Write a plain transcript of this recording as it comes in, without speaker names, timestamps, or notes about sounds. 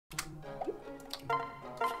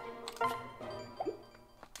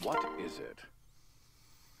What is it?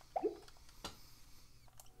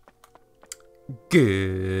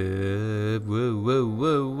 Good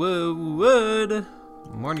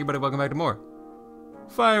morning, everybody. Welcome back to more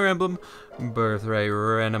Fire Emblem Birthright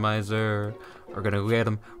Randomizer. We're gonna get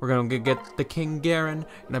him. We're gonna get the King Garon,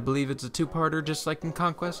 and I believe it's a two-parter, just like in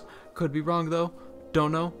Conquest. Could be wrong though.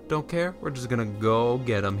 Don't know. Don't care. We're just gonna go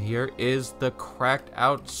get him. Here is the cracked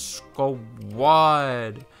out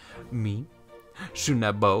squad. Me shooting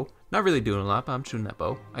that bow. Not really doing a lot, but I'm shooting that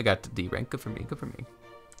bow. I got to D rank. Good for me. Good for me.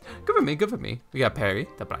 Good for me, good for me. We got Perry,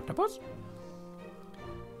 the Platypus.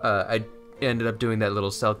 I ended up doing that little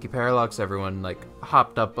Selkie Parallax. Everyone like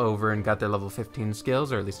hopped up over and got their level 15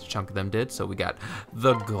 skills, or at least a chunk of them did. So we got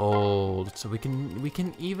the gold. So we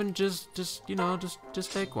can even just you know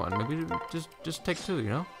just take one. Maybe just take two. You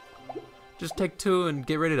know, just take two and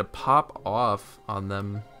get ready to pop off on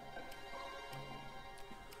them.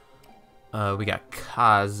 We got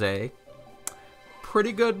Kaze.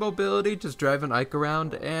 Pretty good mobility, just driving Ike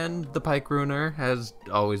around, and the Pike Runer has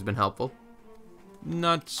always been helpful.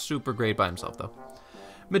 Not super great by himself though.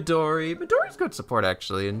 Midori's good support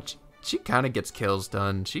actually, and she kind of gets kills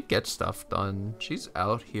done. She gets stuff done. She's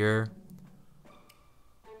out here.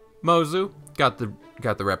 Mozu got the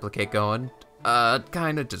replicate going.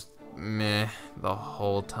 Kind of just meh the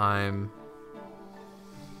whole time.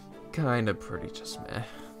 Kind of pretty just meh.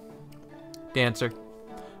 Dancer.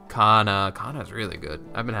 Kana's really good.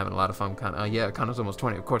 I've been having a lot of fun with Kana. Yeah, Kana's almost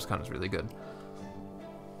 20. Of course, Kana's really good.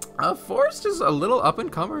 Forrest is a little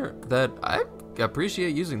up-and-comer that I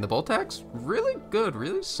appreciate using. The Bolt Axe, really good,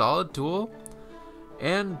 really solid tool.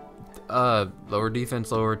 And lower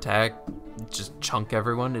defense, lower attack, just chunk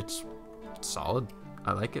everyone. It's solid.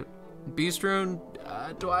 I like it. Beast Rune,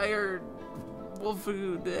 Dwyer,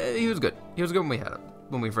 Wolfood, he was good. He was good when we had him,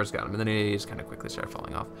 when we first got him, and then he just kind of quickly started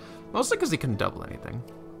falling off. Mostly because he couldn't double anything.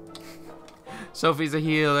 Sophie's a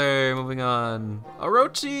healer. Moving on.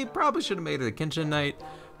 Orochi probably should have made it a Kenshin Knight,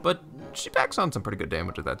 but she packs on some pretty good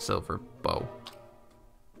damage with that silver bow.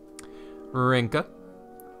 Rinka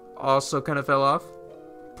also kind of fell off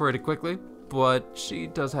pretty quickly, but she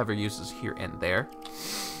does have her uses here and there.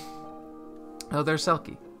 Oh, there's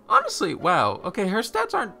Selkie. Honestly, wow. Okay, her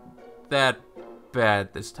stats aren't that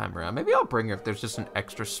bad this time around. Maybe I'll bring her if there's just an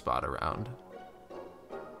extra spot around.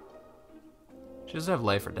 She doesn't have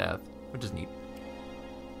life or death, which is neat.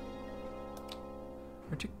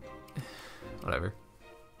 Whatever.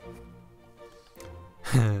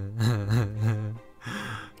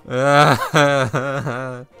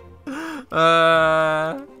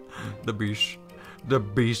 The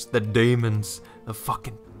beast, the demons, the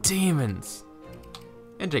fucking demons.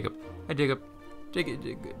 And Jacob. Hi, Jacob.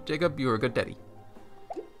 Jacob, you were a good daddy.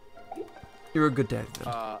 You were a good daddy.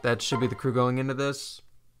 That should be the crew going into this.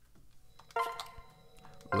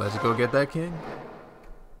 Let's go get that king.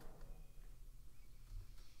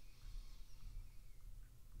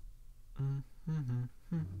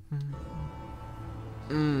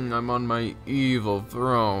 I'm on my evil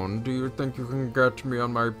throne. Do you think you can get me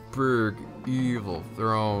on my big evil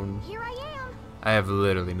throne? Here I am. I have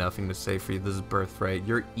literally nothing to say for you. This is Birthright.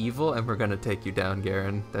 You're evil and we're gonna take you down,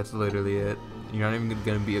 Garon. That's literally it. You're not even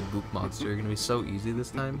gonna be a goop monster. You're gonna be so easy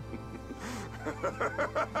this time.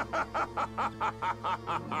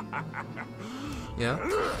 Yeah?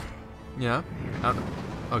 Yeah?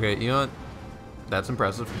 Okay, you know what? That's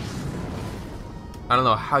impressive. I don't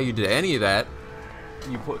know how you did any of that.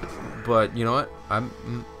 But you know what? I'm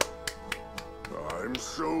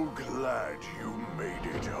so glad you made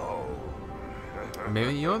it home.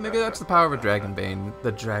 Maybe, you know what? Maybe that's the power of a dragon bane.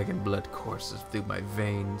 The dragon blood courses through my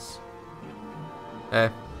veins.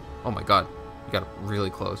 Oh my god. You got really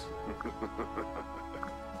close.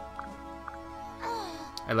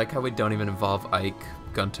 I like how we don't even involve Ike,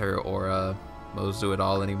 Gunter, or Mozu at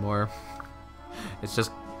all anymore. It's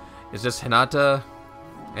just Hinata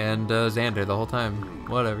and Xander the whole time.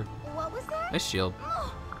 Whatever. What was that? Nice shield.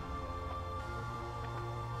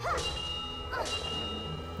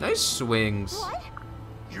 Nice swings. What?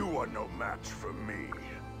 You are no match for me.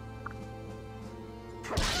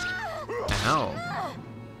 Ow.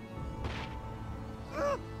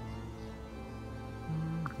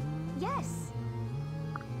 Yes.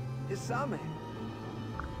 Isame.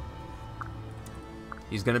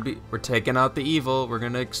 He's gonna be. We're taking out the evil. We're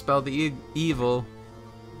gonna expel the evil.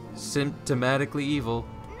 Symptomatically evil.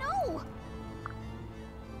 No.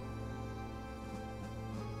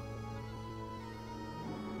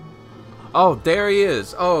 Oh, there he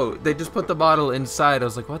is. Oh, they just put the bottle inside. I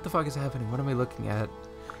was like, what the fuck is happening? What am I looking at?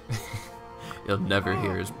 You'll never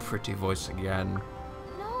hear his pretty voice again.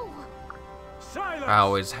 No. Silence!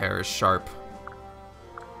 Wow, his hair is sharp.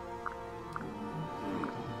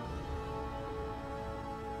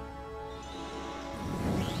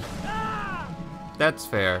 That's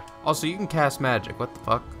fair. Also, you can cast magic. What the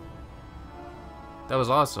fuck? That was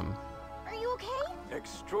awesome. Are you okay?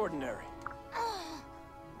 Extraordinary.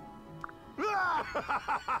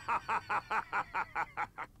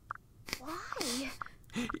 Why?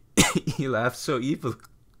 He laughs so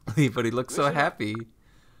evilly, but he looks so happy.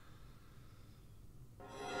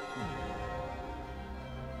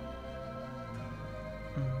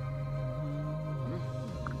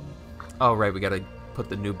 Oh right, we gotta put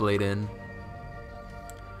the new blade in.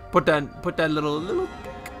 Put that little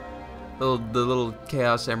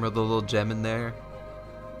chaos emerald, the little gem in there.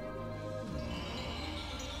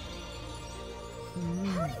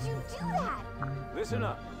 How did you do that? Listen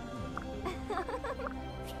up.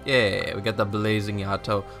 Yeah, we got the blazing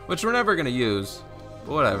Yato, which we're never gonna use.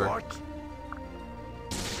 But whatever. What?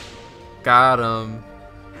 Got him.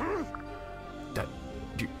 That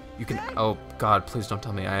you can. Oh God, please don't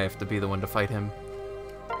tell me I have to be the one to fight him.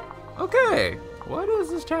 Okay, what is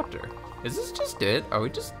this chapter? Is this just it? Are we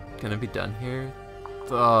just gonna be done here?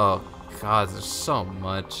 Oh God, there's so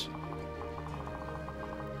much.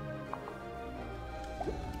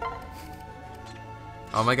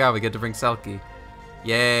 Oh my God, we get to bring Selkie.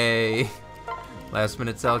 Yay! Last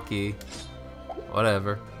minute Selkie.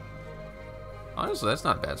 Whatever. Honestly, that's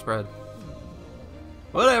not a bad spread.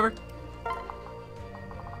 Whatever.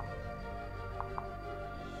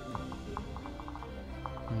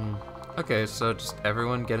 Okay, so just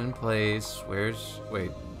everyone get in place.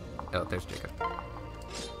 Wait. Oh, there's Jacob.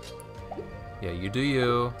 Yeah, you do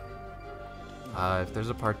you. If there's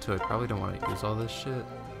a part 2, I probably don't want to use all this shit.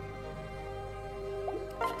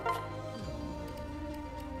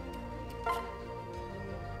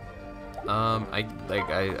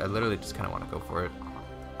 I literally just kind of want to go for it.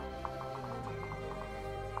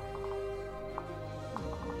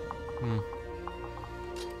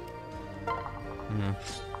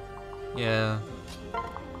 Yeah.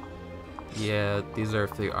 Yeah, these are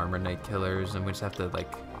 3 Armor Knight killers, and we just have to,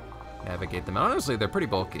 like, navigate them. Honestly, they're pretty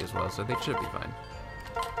bulky as well, so they should be fine.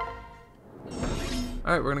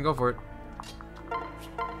 Alright, we're gonna go for it.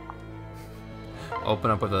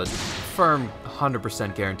 Open up with a firm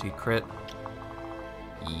 100% guaranteed crit.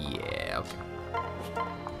 Yeah, okay.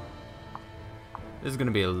 This is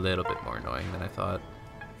gonna be a little bit more annoying than I thought.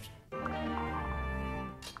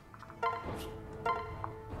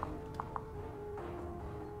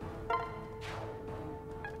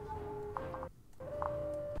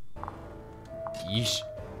 Yeesh.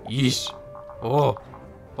 Yeesh. Oh.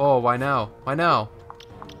 Oh, why now? Why now?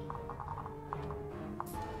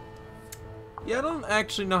 Yeah, I don't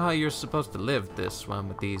actually know how you're supposed to live this one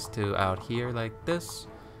with these two out here like this.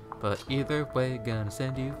 But either way, gonna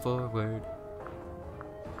send you forward.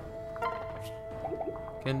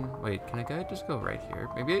 Can a guy just go right here?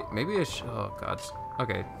 Maybe I should. Oh, God.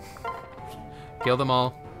 Okay. Kill them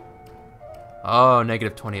all. Oh,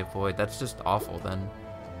 -20 avoid. That's just awful then.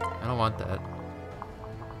 I don't want that.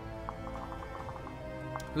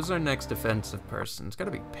 Who's our next defensive person? It's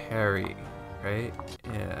gotta be Perry, right?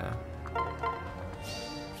 Yeah.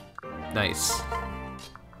 Nice.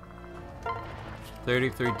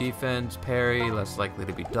 33 defense, Perry, less likely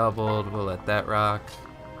to be doubled. We'll let that rock.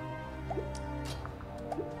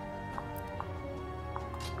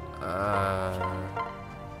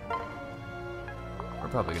 We're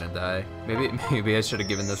probably gonna die. Maybe I should have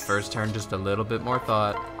given this first turn just a little bit more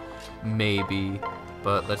thought. Maybe.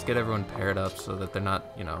 But let's get everyone paired up so that they're not,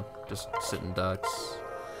 you know, just sitting ducks.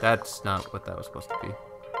 That's not what that was supposed to be.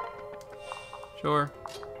 Sure.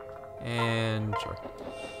 And sure.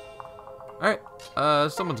 Alright,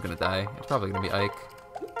 someone's gonna die. It's probably gonna be Ike.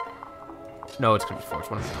 No, it's gonna be Forrest.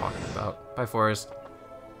 What am I talking about? Bye, Forrest.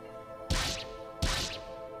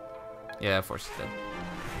 Yeah, Forrest is dead.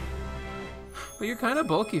 But you're kind of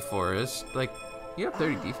bulky, Forrest. Like, you have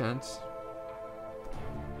 30 defense.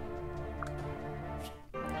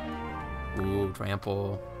 Ooh,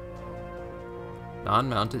 trample.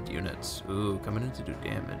 Non-mounted units. Ooh, coming in to do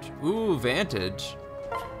damage. Ooh, vantage.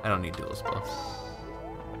 I don't need dual spell.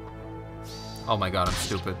 Oh my God, I'm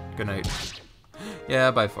stupid. Good night. Yeah,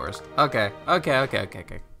 bye, Forrest. Okay.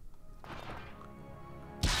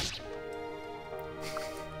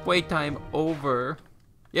 Wait time over.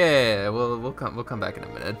 Yeah, we'll come back in a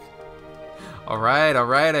minute. All right,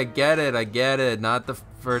 I get it. Not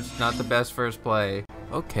the best first play.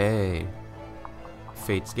 Okay.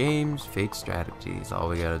 Fate's games, Fate's strategies. All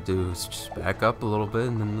we gotta do is just back up a little bit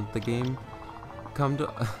and then let the game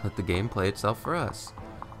let the game play itself for us.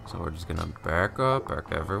 So we're just gonna back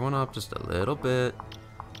everyone up just a little bit.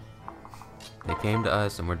 They came to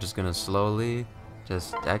us, and we're just gonna slowly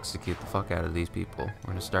just execute the fuck out of these people.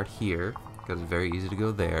 We're gonna start here, because it's very easy to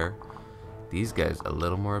go there. These guys a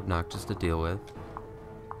little more obnoxious to deal with.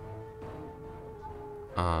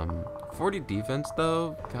 40 defense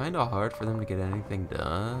though, kinda hard for them to get anything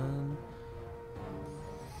done.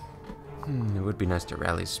 It would be nice to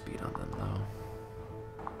rally speed on them though.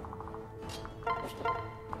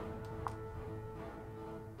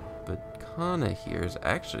 But Kana here is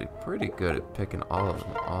actually pretty good at picking all of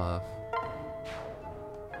them off.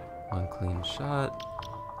 One clean shot.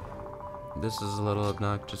 This is a little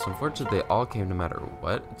obnoxious. Unfortunately, they all came no matter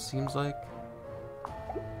what, it seems like.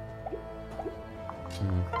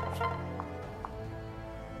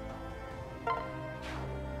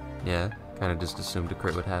 Yeah, kind of just assumed a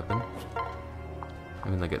crit would happen. I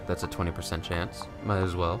mean, like, that's a 20% chance. Might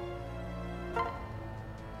as well.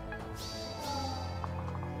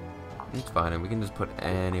 It's fine, and we can just put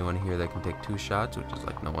anyone here that can take 2 shots, which is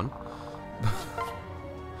like no one.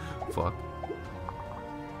 Fuck.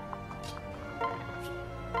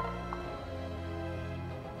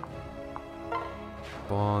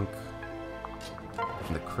 Bonk.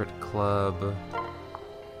 And the crit club.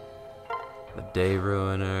 The day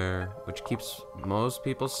ruiner, which keeps most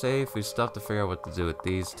people safe. We still have to figure out what to do with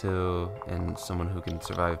these two, and someone who can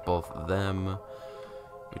survive both of them,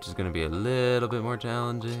 which is going to be a little bit more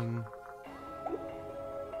challenging.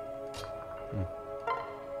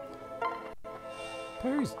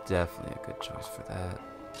 Parry's definitely a good choice for that.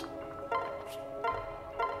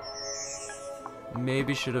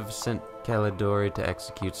 Maybe should have sent Calidori to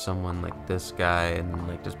execute someone like this guy and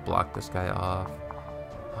like just block this guy off.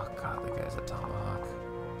 Oh god, that guy's a tomahawk.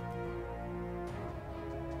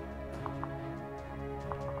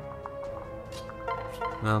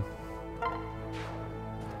 Well,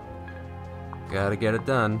 gotta get it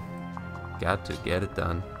done. Got to get it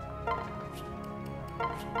done.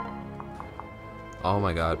 Oh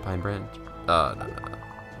my god, Pine Branch. No.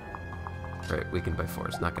 Right, weakened by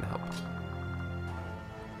force, not gonna help.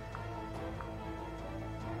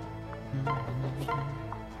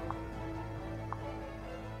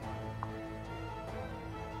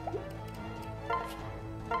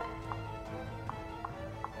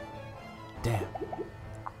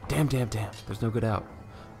 Damn. There's no good out.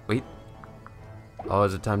 Wait. Oh,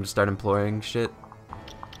 is it time to start employing shit?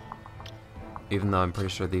 Even though I'm pretty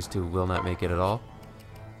sure these two will not make it at all.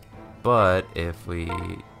 But if we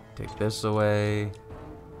take this away,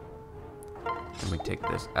 and we take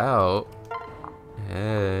this out,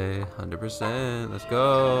 hey, 100%, let's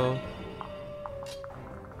go.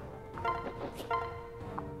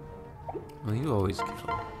 Well, you always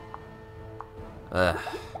kill.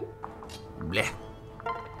 Bleh.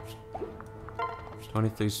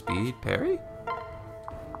 23 speed, parry?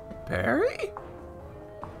 Parry?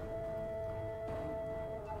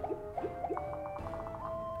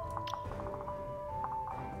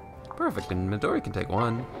 Perfect, and Midori can take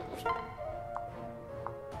 1.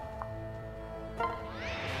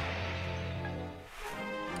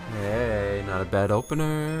 Hey, not a bad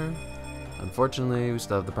opener. Unfortunately, we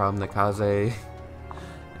still have the problem that Kaze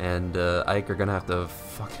and Ike are gonna have to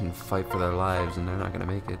fucking fight for their lives, and they're not gonna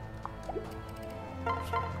make it.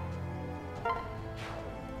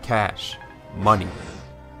 Cash. Money.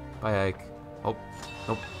 Bye, Ike. Oh,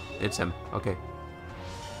 nope. It's him. Okay.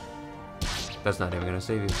 That's not even gonna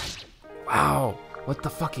save you. Wow. What the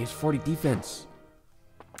fuck? He has 40 defense.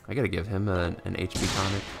 I gotta give him an HP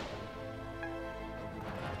tonic.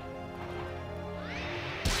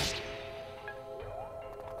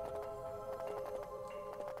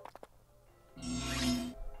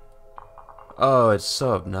 Oh, it's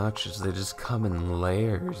so obnoxious. They just come in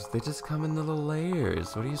layers. They just come in little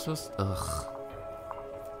layers. What are you supposed to... Ugh.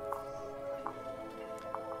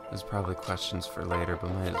 There's probably questions for later,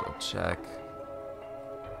 but might as well check.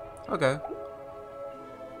 Okay.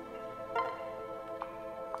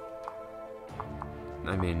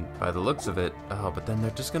 I mean, by the looks of it... Oh, but then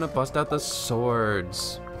they're just gonna bust out the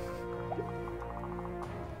swords.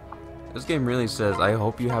 This game really says, I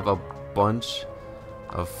hope you have a bunch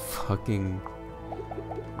of fucking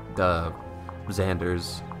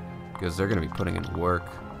Xanders, because they're gonna be putting in work.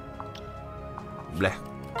 Bleh.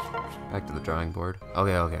 Back to the drawing board.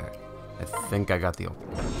 Okay. I think I got the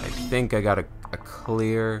opening. I think I got a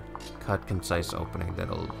clear, cut, concise opening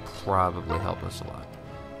that'll probably help us a lot.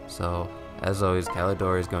 So, as always,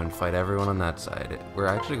 Calidori is going to fight everyone on that side. We're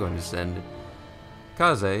actually going to send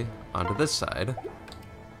Kaze onto this side.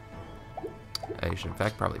 I should in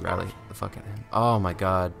fact probably rally the fuck out of him. Oh my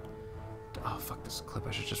god. Oh fuck this clip,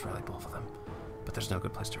 I should just rally both of them. But there's no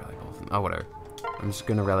good place to rally both of them. Oh, whatever. I'm just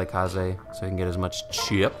gonna rally Kaze so he can get as much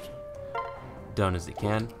chip done as he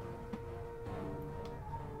can.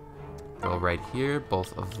 Go right here,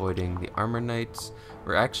 both avoiding the armor knights.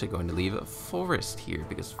 We're actually going to leave a forest here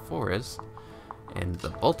because forest and the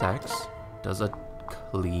bolt axe does a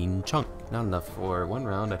clean chunk. Not enough for 1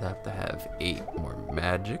 round. I'd have to have 8 more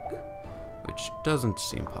magic, which doesn't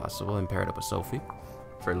seem possible. And pair it up with Sophie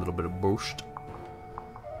for a little bit of boost.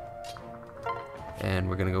 And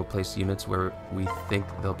we're gonna go place units where we think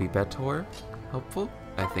they'll be better. Helpful.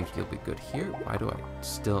 I think you'll be good here.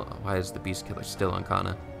 Why is the beast killer still on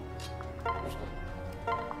Kana?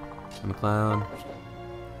 I'm a clown.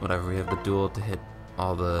 Whatever, we have the duel to hit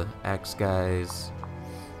all the axe guys.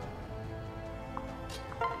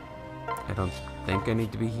 I don't think I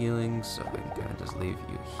need to be healing, so we can kind of just leave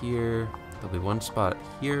you here. There'll be 1 spot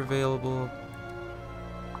here available.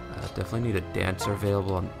 Definitely need a dancer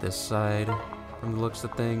available on this side from the looks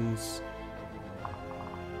of things.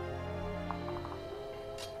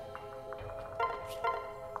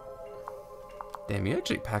 Damn, you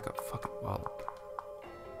actually pack a fucking wallop.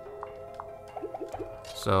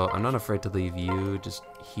 So I'm not afraid to leave you just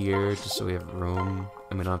here, just so we have room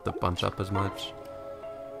and we don't have to bunch up as much.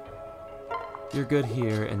 You're good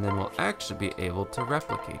here, and then we'll actually be able to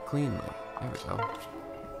replicate cleanly. There we go.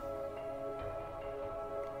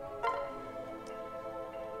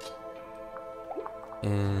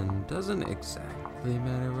 And doesn't exactly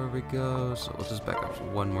matter where we go, so we'll just back up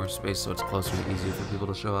 1 more space so it's closer and easier for people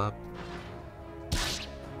to show up.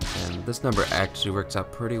 And this number actually works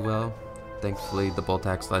out pretty well. Thankfully, the bolt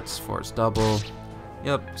axe lets force double.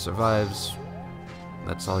 Yep, survives.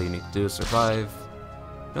 That's all you need to do, survive.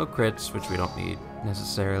 No crits, which we don't need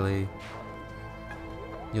necessarily.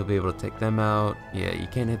 You'll be able to take them out. Yeah, you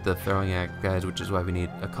can't hit the throwing axe guys, which is why we need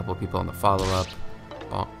a couple people on the follow-up.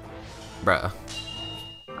 Bonk. Bruh.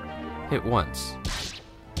 Hit once.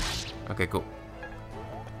 Okay, cool.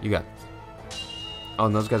 You got this. Oh,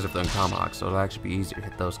 and those guys are throwing tomahawks, so it'll actually be easier to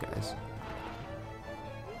hit those guys.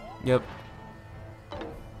 Yep.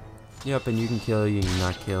 Yep, and you can kill, you can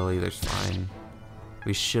not kill, either's fine.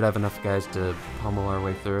 We should have enough guys to pummel our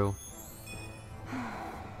way through.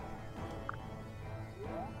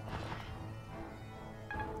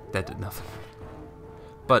 That did nothing.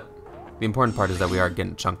 But the important part is that we are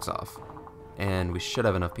getting chunks off. And we should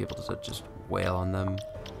have enough people to just wail on them.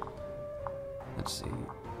 Let's see.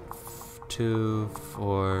 2,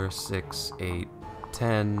 4, 6, 8,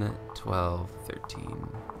 10, 12, 13.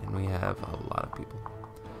 And we have a lot of people.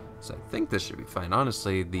 So I think this should be fine.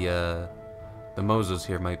 Honestly, the Mozos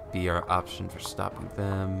here might be our option for stopping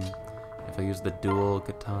them. If I use the dual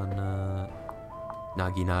katana,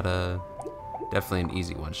 Naginata, definitely an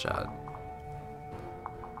easy one-shot.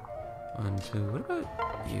 1, 2, what about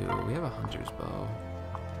you? We have a hunter's bow.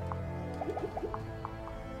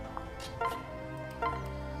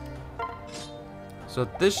 So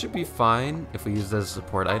this should be fine if we use this as a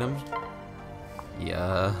support item.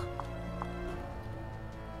 Yeah.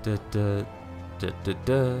 Yep.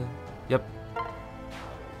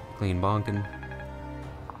 Clean bonkin.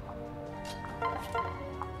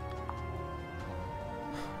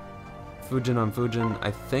 Fujin on Fujin.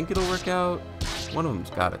 I think it'll work out. One of them's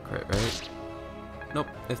got a crit, right? Nope.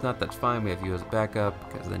 If not, that's fine. We have you as a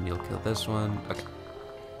backup, because then you'll kill this one. Okay.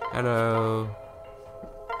 Hello.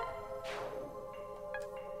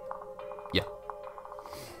 Yeah.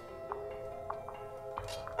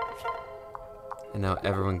 And now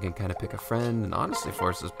everyone can kind of pick a friend, and honestly,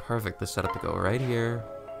 Force is perfect. The setup to go right here.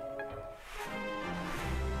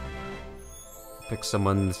 Pick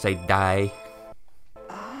someone to say die.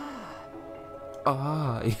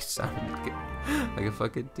 Ah, he sounded like a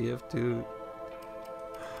fucking TF2.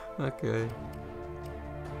 Okay.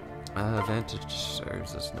 Vantage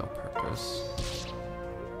serves us no purpose.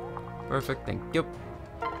 Perfect, thank you.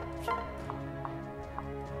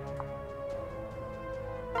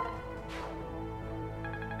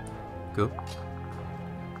 Cool.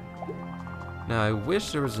 Now I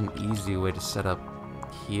wish there was an easy way to set up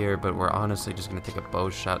here, but we're honestly just gonna take a bow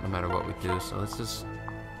shot no matter what we do, so let's just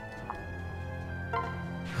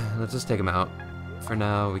take him out. For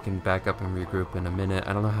now, we can back up and regroup in a minute.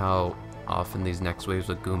 I don't know how often these next waves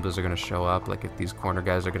with Goombas are gonna show up, like if these corner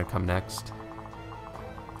guys are gonna come next.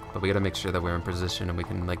 But we gotta make sure that we're in position and we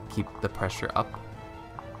can like keep the pressure up.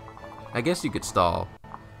 I guess you could stall.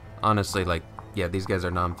 Honestly, like, yeah, these guys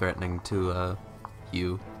are non-threatening to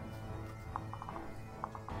you.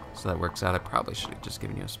 So that works out. I probably should have just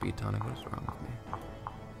given you a speed tonic. What's wrong with me?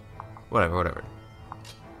 Whatever.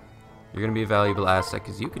 You're gonna be a valuable asset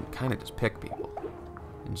because you can kind of just pick people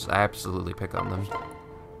and just absolutely pick on them.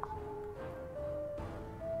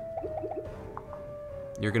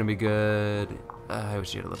 You're gonna be good. I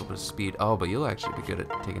wish you had a little bit of speed. Oh, but you'll actually be good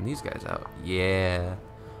at taking these guys out. Yeah.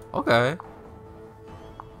 Okay.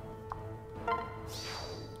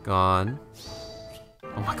 Gone.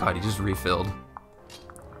 Oh my god, he just refilled.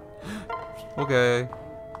 Okay.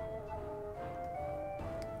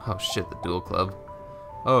 Oh shit, the dual club.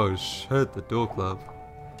 Oh shit, the dual club.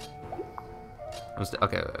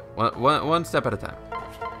 Okay, one step at a time.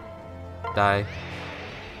 Die.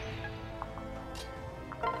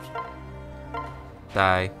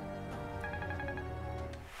 Die.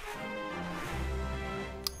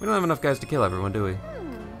 We don't have enough guys to kill everyone, do we?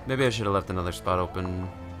 Maybe I should have left another spot open.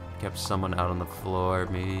 Kept someone out on the floor.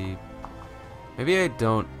 Maybe I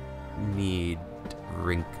don't need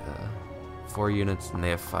Rinka. 4 units and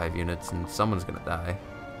they have 5 units and someone's gonna die.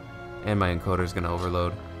 And my encoder's gonna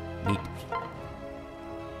overload. Neat.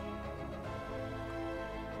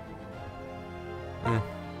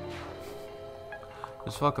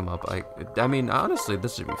 Just fuck them up. I mean, honestly,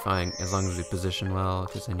 this should be fine as long as we position well,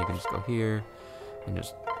 because then you can just go here and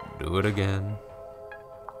just do it again.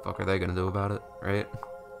 Fuck are they gonna do about it, right?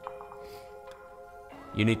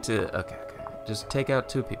 You need to, okay. Just take out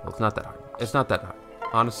 2 people. It's not that hard. It's not that hard.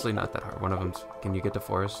 Honestly, not that hard. One of them's, can you get to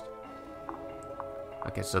forest?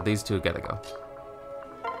 Okay, so these 2 gotta go.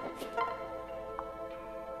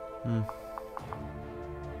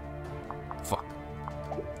 Fuck.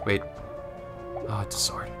 Wait. Oh, it's a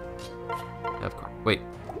sword. Of course. Wait.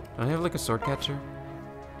 Don't I have like a sword catcher?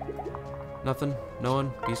 Nothing? No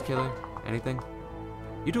one? Beast killer? Anything?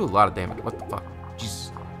 You do a lot of damage. What the fuck?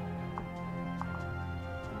 Jesus.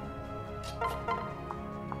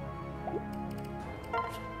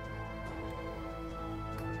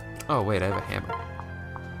 Oh, wait, I have a hammer.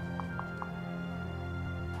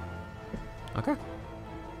 Okay.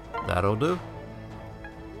 That'll do.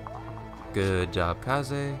 Good job,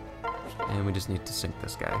 Kaze. And we just need to sink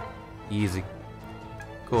this guy. Easy.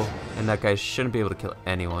 Cool. And that guy shouldn't be able to kill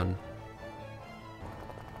anyone.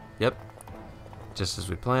 Yep. Just as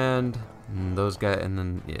we planned. And those guys, and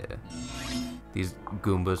then, yeah. These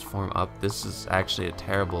Goombas form up. This is actually a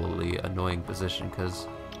terribly annoying position, because...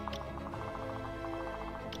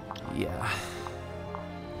 yeah.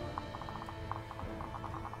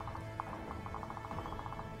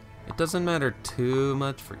 It doesn't matter too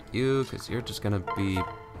much for you, because you're just gonna be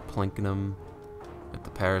plinking them with the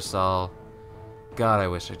parasol. God, I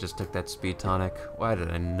wish I just took that speed tonic. Why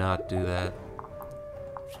did I not do that?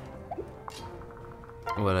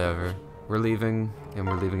 Whatever. We're leaving, and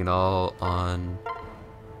we're leaving it all on...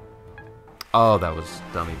 oh, that was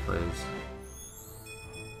dummy plays.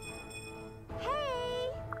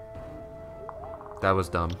 That was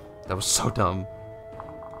dumb. That was so dumb.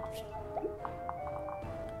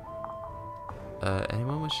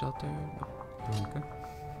 Anyone with shelter? Nope. Okay.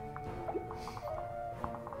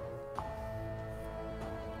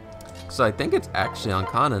 So I think it's actually on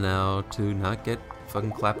Kana now to not get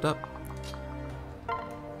fucking clapped up.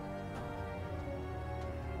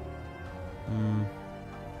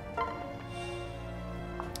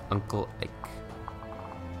 Uncle Ike.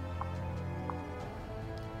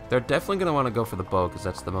 They're definitely gonna want to go for the bow because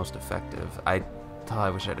that's the most effective. I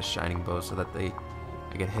wish I had a shining bow so that I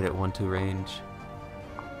get hit at 1-2 range.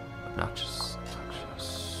 Obnoxious.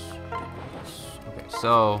 Okay,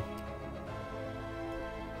 so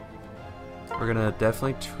we're gonna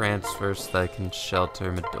definitely transfer so that I can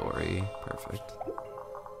shelter Midori. Perfect.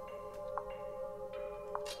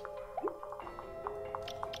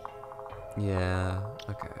 Yeah.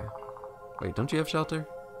 Okay. Wait, don't you have shelter?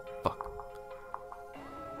 Fuck.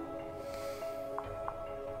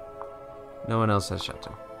 No one else has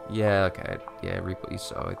shelter. Yeah, okay. Yeah, reap what you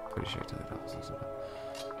sow. I'm pretty sure it's $100.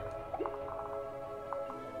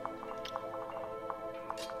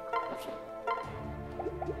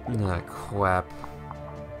 Ah, crap.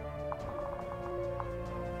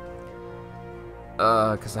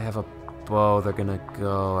 Because I have a bow, they're gonna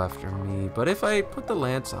go after me. But if I put the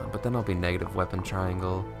lance on, but then I'll be negative weapon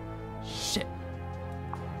triangle. Shit.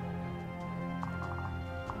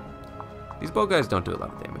 These bow guys don't do a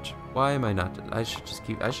lot of damage. Why am I not? I should just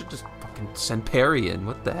fucking send parry in.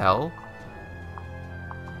 What the hell?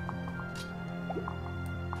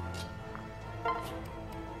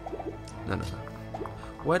 No.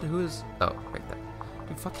 What? Who is? Oh, right there.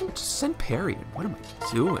 Dude, fucking just send parry in. What am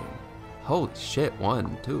I doing? Holy shit.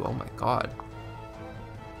 1, 2. Oh my god.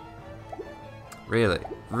 Really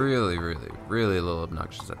a little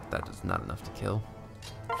obnoxious that is not enough to kill.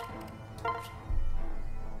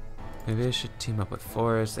 Maybe I should team up with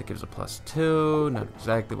Forest. That gives a +2. Not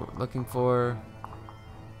exactly what we're looking for.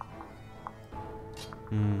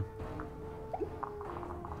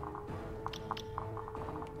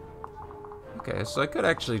 Okay, so I could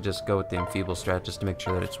actually just go with the enfeeble strat just to make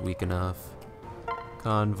sure that it's weak enough.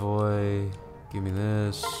 Convoy, give me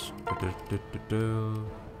this.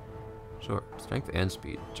 Sure, strength and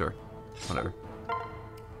speed. Sure, whatever.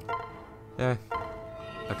 Yeah.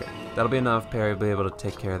 Okay, that'll be enough. Perry will be able to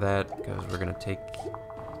take care of that because we're gonna take.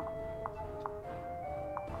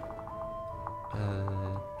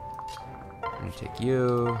 I'm gonna take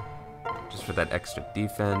you just for that extra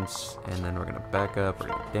defense, and then we're gonna back up. We're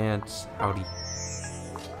gonna dance. Howdy.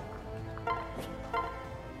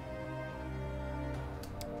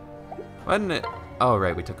 Why didn't it? Oh,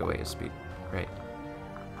 right, we took away his speed. Right.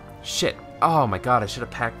 Shit. Oh my god, I should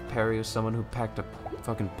have packed Perry with someone who packed a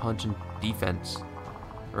fucking punch and defense.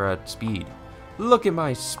 Or speed. Look at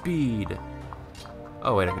my speed.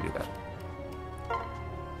 Oh, wait, I can do that.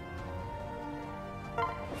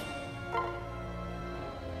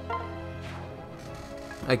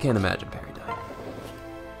 I can't imagine Perry dying.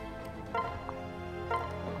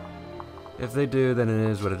 If they do, then it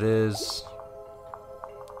is what it is.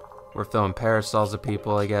 We're throwing parasols at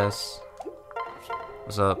people, I guess.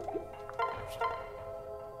 What's up?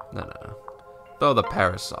 No. Throw the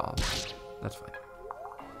parasol. That's fine.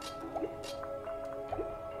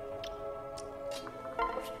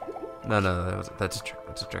 No, that's a trick.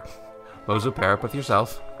 That's a trick. Mozu, pair up with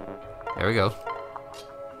yourself. There we go.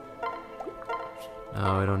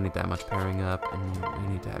 No, we don't need that much pairing up, and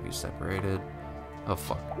we need to have you separated. Oh,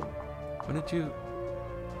 fuck. When did you...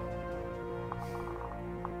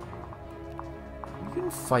 You can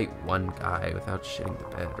fight one guy without shitting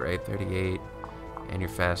the bed, right? 38, and you're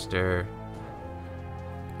faster.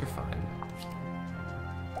 You're fine.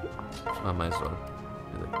 I might as well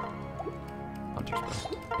do the hunter's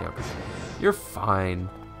bow. Yeah, okay. You're fine.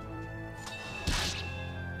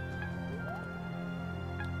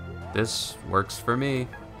 This works for me,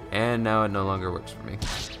 and now it no longer works for me.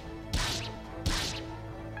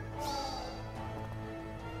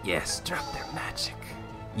 Yes, drop their magic.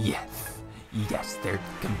 Yes, they're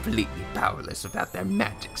completely powerless without their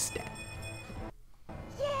magic stat.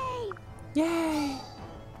 Yay!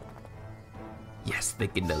 Yes, they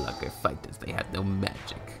can no longer fight as they have no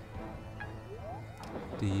magic.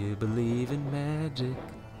 Do you believe in magic?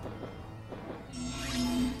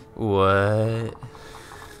 What?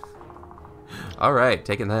 Alright,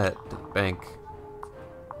 taking that to the bank.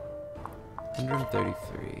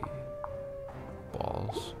 133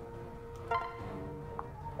 balls.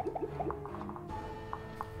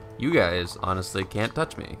 You guys honestly can't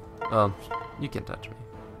touch me. Well, you can't touch me.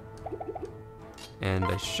 And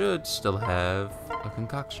I should still have a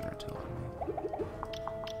concoction or two on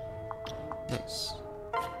me. Nice.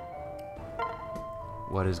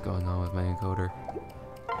 What is going on with my encoder?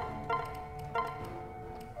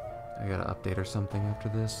 I gotta update or something after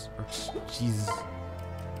this. Or Jesus.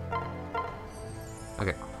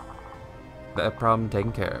 Okay. That problem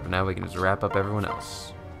taken care of. Now we can just wrap up everyone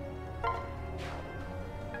else.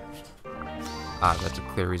 Ah, that's a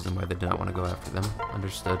clear reason why they did not want to go after them.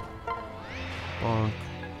 Understood. Bonk.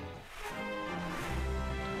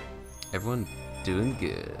 Everyone doing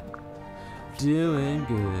good. Doing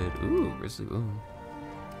good. Ooh, grizzly wound.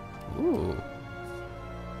 Ooh.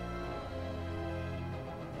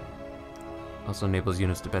 Also enables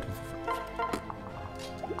units to benefit from.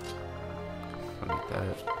 I need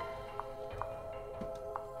that.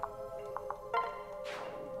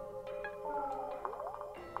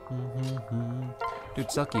 Dude,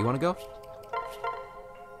 Sucky, you wanna go?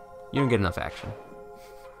 You don't get enough action.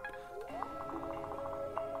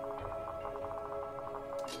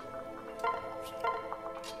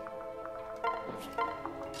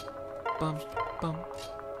 Bum, bum,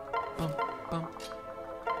 bum, bum.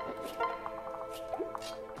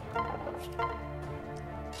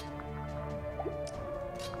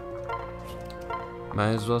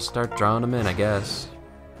 Might as well start drawing them in, I guess.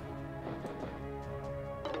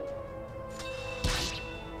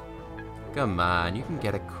 Come on, you can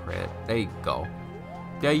get a crit. There you go.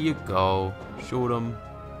 There you go. Shoot him.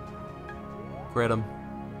 Crit him.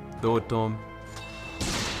 Do it to him.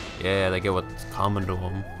 Yeah, they get what's coming to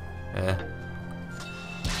them. Yeah.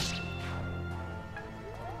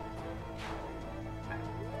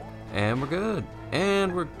 And we're good.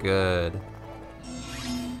 And we're good.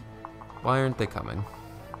 Why aren't they coming?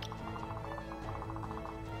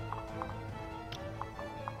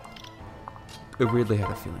 I weirdly had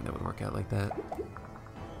a feeling that would work out like that.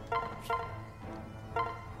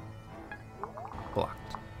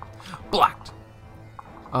 Blocked. Blocked!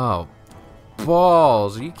 Oh.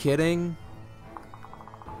 Balls! Are you kidding?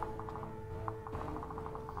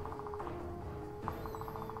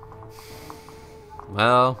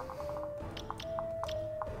 Well.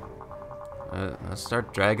 Let's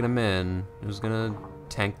start dragging him in. Who's gonna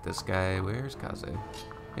tank this guy? Where's Kaze?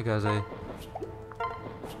 Hey, Kaze.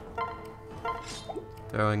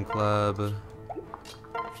 Throwing club.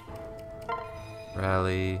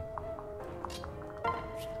 Rally.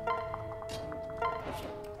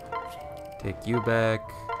 Take you back.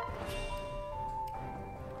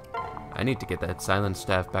 I need to get that silent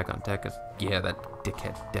staff back on tech. 'Cause yeah, that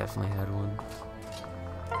dickhead definitely had one.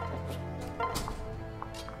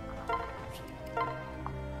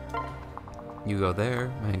 You go there.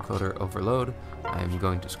 My encoder overload. I'm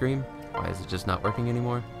going to scream. Why is it just not working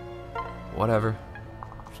anymore? Whatever.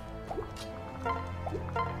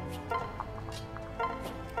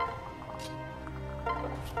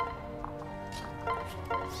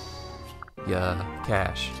 Yeah,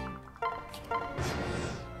 cash.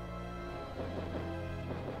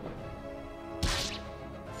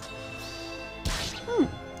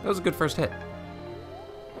 That was a good first hit.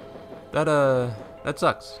 That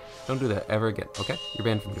sucks. Don't do that ever again, okay? You're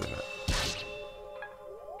banned from doing that.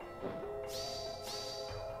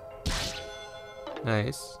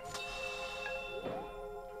 Nice.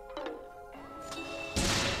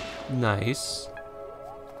 Nice.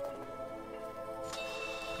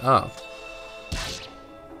 Oh.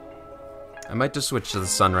 I might just switch to the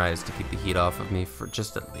sunrise to keep the heat off of me for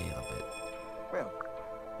just a little bit.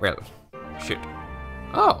 Really? Shoot.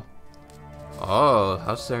 Oh. Oh,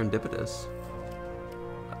 how serendipitous.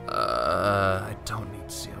 I don't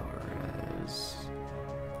need seal res.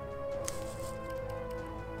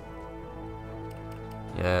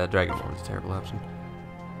 Yeah, Dragon Ball is a terrible option.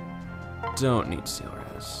 Don't need seal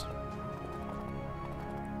res.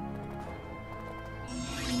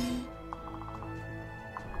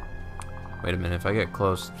 Wait a minute, if I get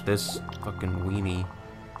close, this fucking weenie.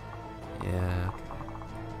 Yeah, okay.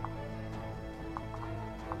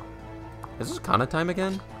 Is this Kana time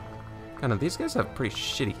again? Kind of, these guys have pretty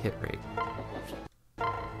shitty hit rate.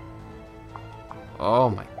 Oh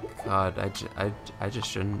my god, I just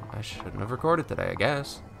shouldn't have recorded today, I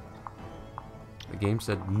guess. The game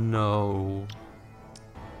said no.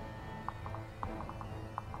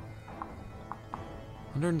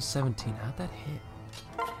 117, how'd that hit?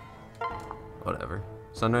 Whatever.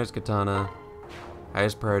 Sunrise Katana.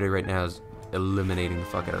 Highest priority right now is eliminating the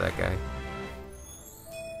fuck out of that guy.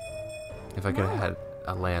 If I could have had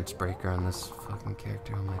a lance breaker on this fucking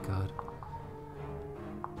character, oh my god.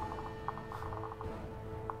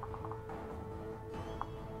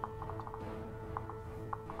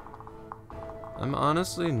 I'm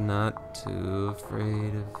honestly not too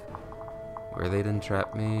afraid of where they didn't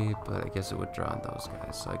trap me, but I guess it would draw on those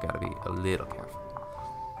guys, so I gotta be a little careful.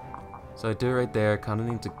 So I do it right there. Kinda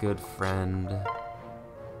needs a good friend.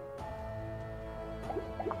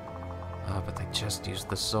 Oh, but they just used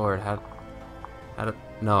the sword. How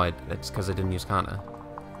no, it's because I didn't use Kana.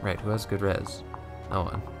 Right, who has good res? No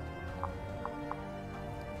one.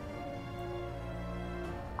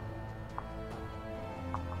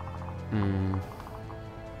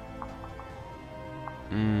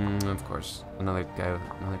 Of course. Another guy with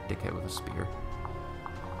another dickhead with a spear.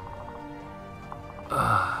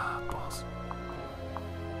 Balls.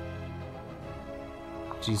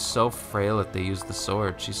 She's so frail if they use the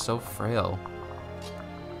sword. She's so frail.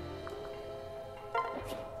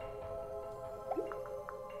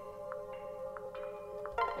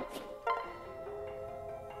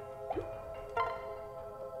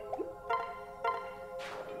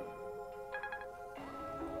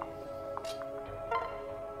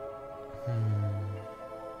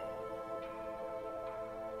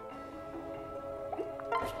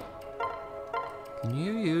 Can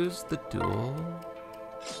you use the duel?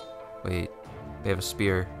 Wait, they have a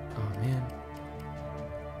spear. Oh man.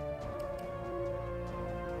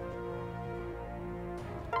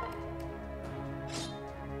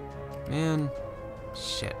 Man,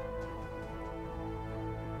 shit.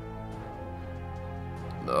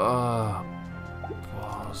 Oh,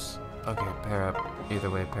 balls. Okay, pair up.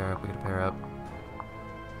 Either way, pair up. We gotta pair up.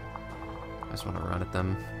 I just want to run at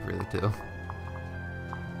them, really do.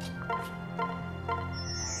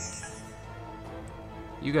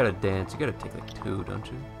 You gotta dance. You gotta take like 2, don't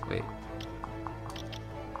you? Wait.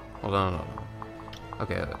 Hold on.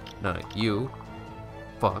 Okay, no, you.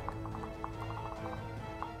 Fuck.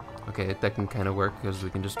 Okay, that can kind of work because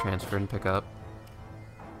we can just transfer and pick up.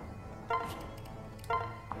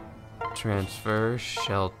 Transfer,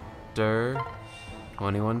 shelter.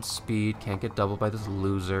 21 speed. Can't get doubled by this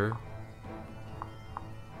loser.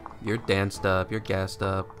 You're danced up. You're gassed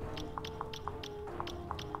up.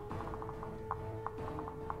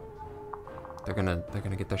 They're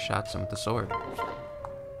gonna get their shots in with the sword.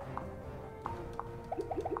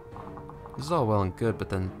 This is all well and good, but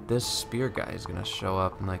then this spear guy is gonna show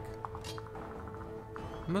up and like...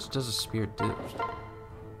 How much does a spear do?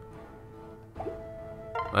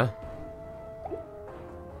 What?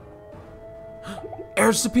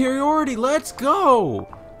 Air superiority, let's go!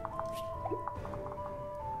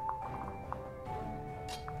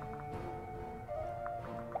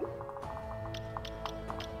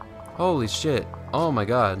 Holy shit. Oh my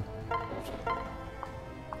god.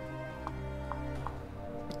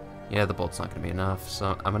 Yeah, the bolt's not gonna be enough,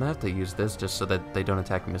 so I'm gonna have to use this just so that they don't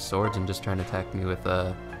attack me with swords and just try and attack me with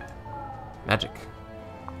magic.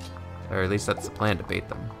 Or at least that's the plan, to bait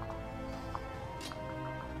them.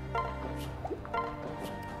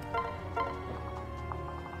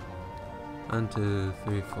 One, 2,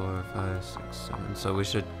 3, 4, 5, 6, 7. So we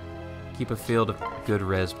should keep a field of good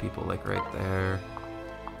res people, like right there.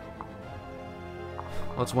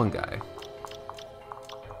 Well, it's one guy.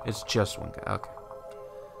 It's just one guy. Okay.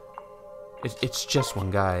 It's just one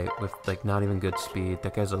guy with like not even good speed.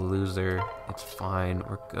 That guy's a loser. It's fine.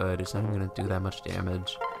 We're good. It's not even gonna do that much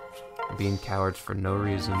damage. Being cowards for no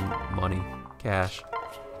reason. Money. Cash.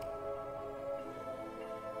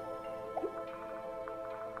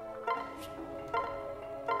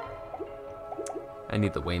 I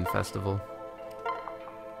need the Wayne Festival.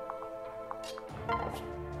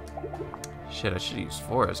 Shit, I should use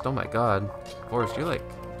Forest. Oh my god. Forest, you're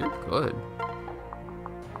good.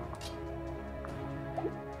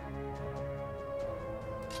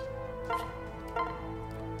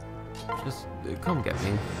 Just come get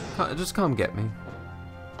me. Just come get me.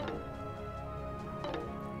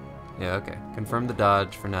 Yeah, okay. Confirm the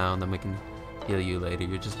dodge for now, and then we can heal you later.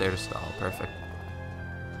 You're just there to stall. Perfect.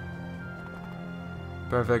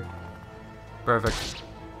 Perfect. Perfect.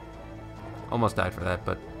 Almost died for that,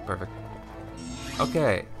 but perfect.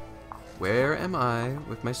 Okay. Where am I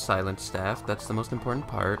with my silent staff? That's the most important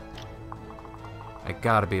part. I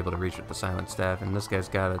gotta be able to reach with the silent staff, and this guy's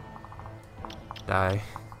gotta die.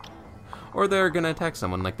 Or they're gonna attack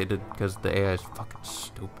someone like they did, because the AI is fucking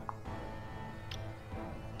stupid.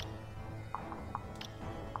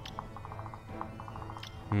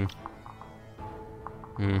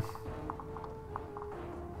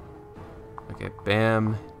 Okay,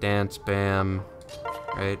 bam, dance, bam,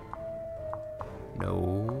 right?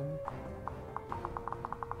 No.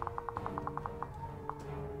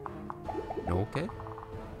 No, okay.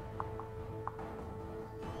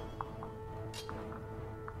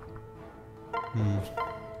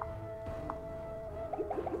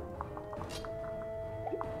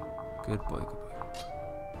 Good boy, good boy.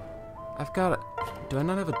 I've got a... Do I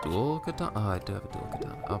not have a dual katana? Oh, I do have a dual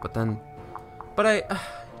katana. Oh, but then... But I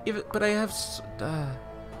have...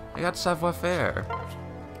 I got savoir-faire.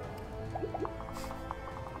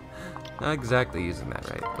 Not exactly using that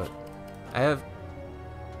right, but... I have...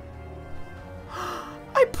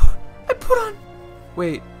 I put on...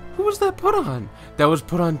 Wait, who was that put on? That was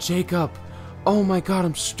put on Jacob. Oh my god,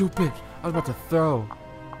 I'm stupid. I was about to throw.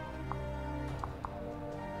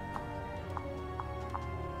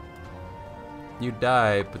 You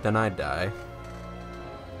die, but then I die.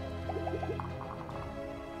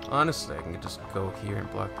 Honestly, I can just go here and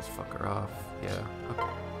block this fucker off. Yeah, okay.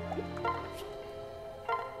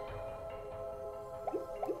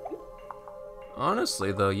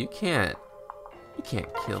 Honestly, though, you can't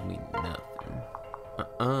kill me nothing.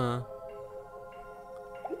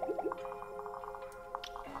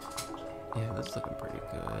 Yeah, this is looking pretty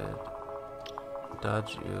good.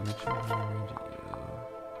 Dodge you, make sure I'm in range of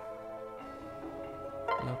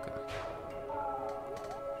you. Okay.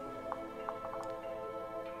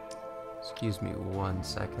 Excuse me 1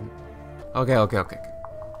 second. Okay.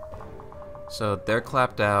 So they're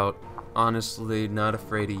clapped out. Honestly, not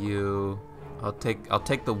afraid of you. I'll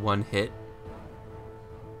take the one hit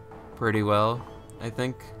pretty well, I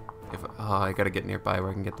think. I gotta get nearby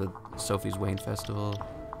where I can get the Sophie's Wayne Festival.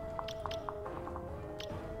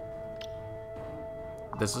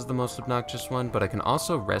 This is the most obnoxious one, but I can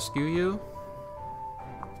also rescue you.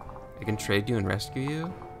 I can trade you and rescue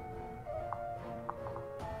you.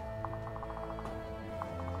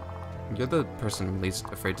 You're the person I'm least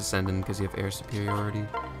afraid to send in because you have air superiority.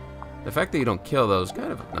 The fact that you don't kill those is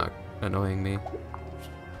kind of annoying me.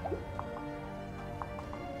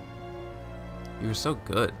 You were so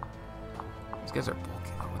good. These guys are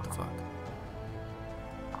bulky though, what the fuck?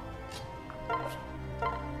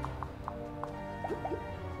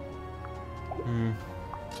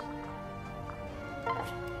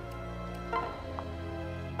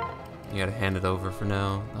 You gotta hand it over for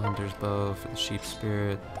now. The hunter's bow for the sheep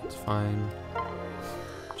spirit. That's fine.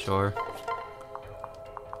 Sure.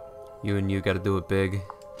 You and you gotta do it big.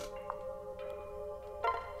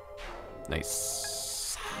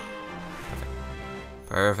 Nice.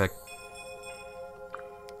 Perfect.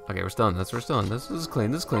 Okay, we're still in this. We're still in this. This is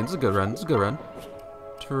clean. This is clean. This is a good run. This is a good run.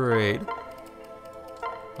 Trade.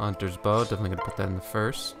 Hunter's bow. Definitely gonna put that in the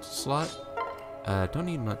first slot. Don't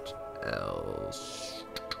need much else.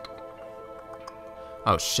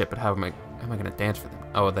 Oh shit! But how am I gonna dance for them?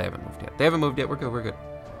 Oh, they haven't moved yet. They haven't moved yet. We're good. We're good.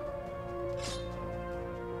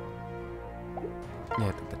 Yeah,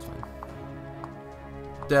 I think that's fine.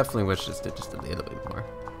 Definitely wish this did just a little bit more.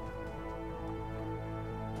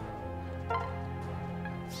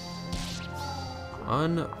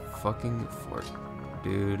 Unfucking fort,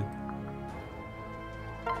 dude.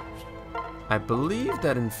 I believe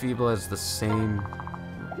that Enfeeble has the same.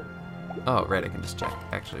 Oh, right, I can just check,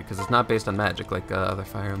 actually, because it's not based on magic like other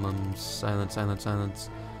Fire Emblems. Silence, silence, silence.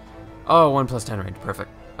 Oh, 1 + 10 range, perfect.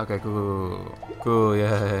 Okay, cool. Cool,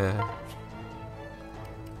 yeah.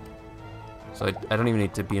 So I don't even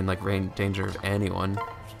need to be in, like, danger of anyone.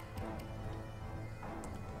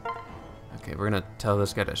 Okay, we're gonna tell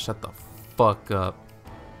this guy to shut the fuck up.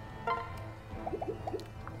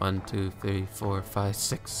 1, 2, 3, 4, 5,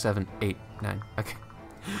 6, 7, 8, 9. Okay.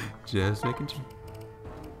 Just making sure.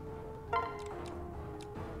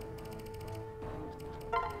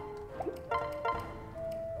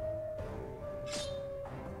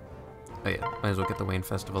 Oh yeah, might as well get the Wayne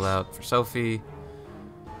Festival out for Sophie.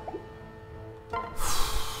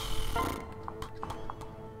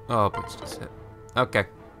 Oh, please just hit. Okay.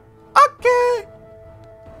 Okay!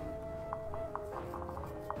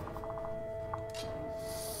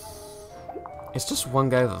 It's just one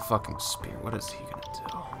guy with a fucking spear. What is he gonna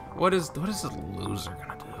do? What is this loser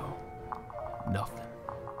gonna do? Nothing.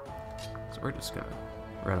 So we're just gonna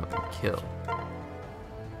run up and kill.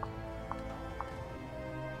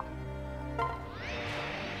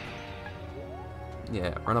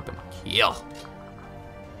 Yeah, run up and kill.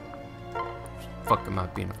 Fuck am I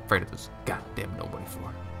being afraid of this goddamn nobody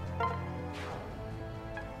for?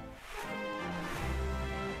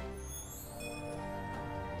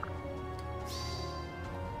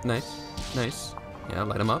 Nice, nice. Yeah,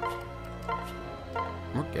 light him up.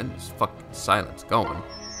 We're getting this fucking silence going.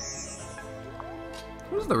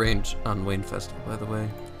 What is the range on Wayne Festival, by the way?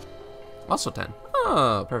 Also 10.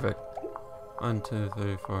 Oh, perfect. 1, 2,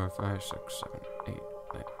 3, 4, 5, 6, 7, 8,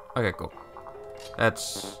 9. Okay, cool.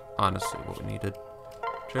 That's honestly what we needed.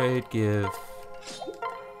 Trade, give.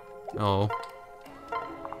 Oh.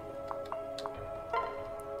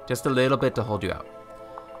 Just a little bit to hold you out.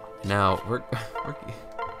 Now, we're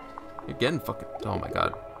you're getting fucking, oh my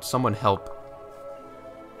god. Someone help.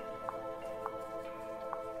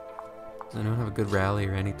 Does anyone have a good rally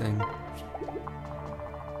or anything?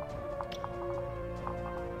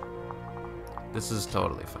 This is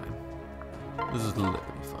totally fine. This is literally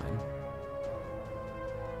fine.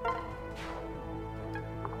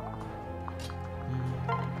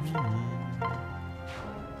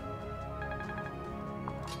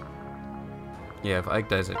 Yeah, if Ike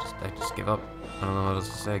dies, I just give up. I don't know what else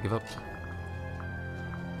to say. I give up.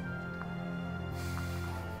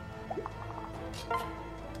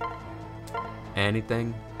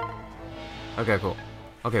 Anything? Okay, cool.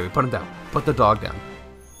 Okay, we put him down. Put the dog down.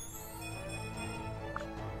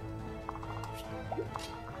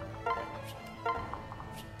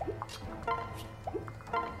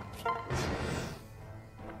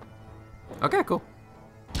 Okay, cool.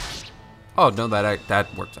 Oh no,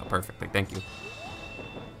 that works out perfectly. Thank you.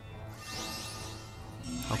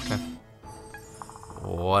 Okay.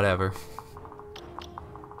 Whatever.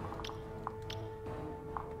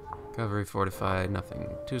 Recovery fortified, nothing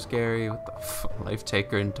too scary. What the fuck? Life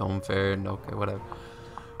Taker and Tome Fair, and okay, whatever.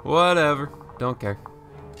 Whatever. Don't care.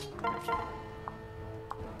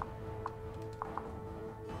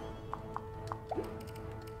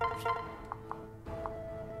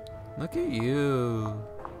 Look at you.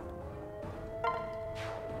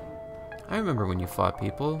 I remember when you fought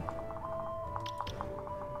people.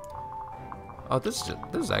 Oh, this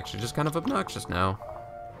is actually just kind of obnoxious now.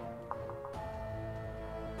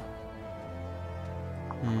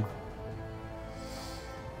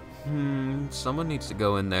 Someone needs to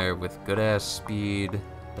go in there with good ass speed,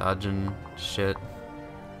 dodging shit.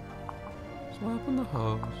 Slapping the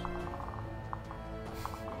hose.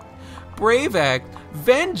 Brave Act,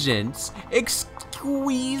 vengeance,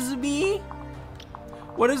 excuse me?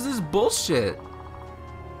 What is this bullshit?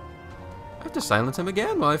 I have to silence him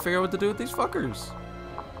again while I figure out what to do with these fuckers.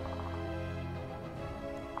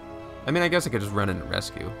 I mean, I guess I could just run in and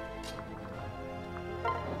rescue.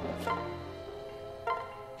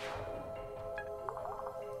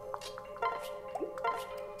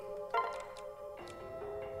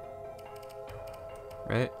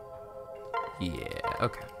 Right? Yeah,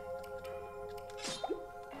 okay.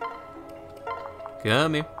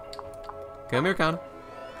 Come here. Come here, Connor.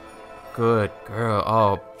 Good girl.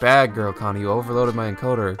 Oh, bad girl, Connor. You overloaded my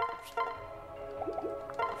encoder.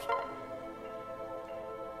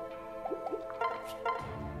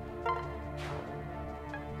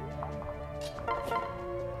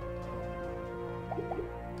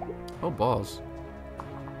 Oh, balls.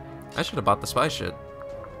 I should have bought the spy shit.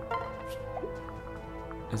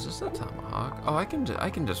 Is this a tomahawk? Oh, I can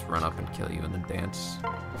just run up and kill you and then dance.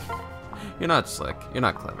 You're not slick. You're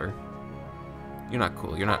not clever. You're not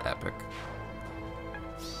cool. You're not epic.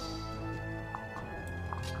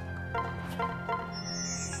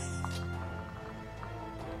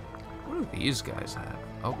 What do these guys have?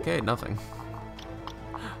 Okay, nothing.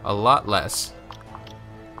 A lot less.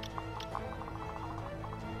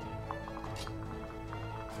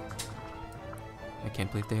 I can't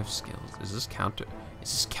believe they have skills. Is this counter?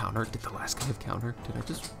 Is this counter? Did the last guy have counter? Did I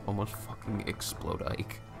just almost fucking explode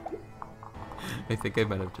Ike? I think I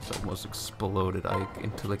might have just almost exploded Ike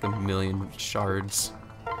into like a million shards.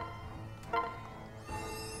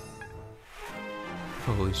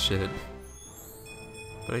 Holy shit.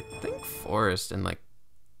 But I think Forest and like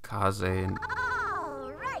Kaze and...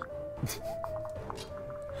 All right.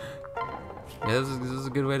 Yeah, this is a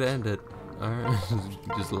good way to end it. Alright,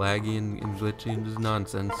 just laggy and glitchy and just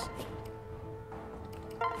nonsense.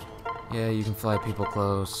 Yeah, you can fly people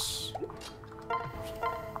close.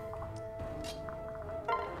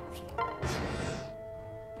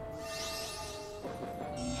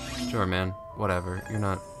 Sure, man. Whatever. You're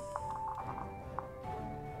not...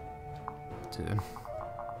 Dude.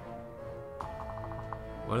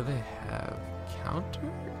 What do they have?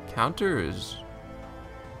 Counter? Counter is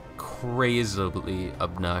crazily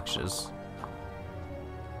obnoxious.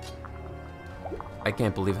 I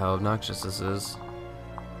can't believe how obnoxious this is.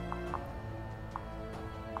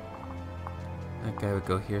 That guy would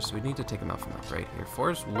go here, so we need to take him out from like right here.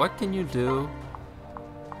 Forrest, what can you do?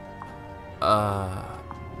 Man.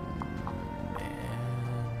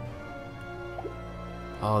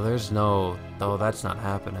 Oh, there's no... Oh, that's not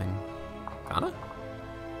happening. Kana?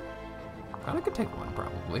 Kana could take one,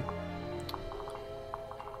 probably.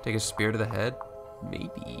 Take a spear to the head?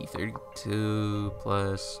 Maybe. 32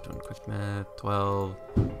 plus... Doing quick math. 12.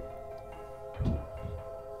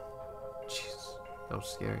 Jeez. That was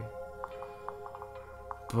scary.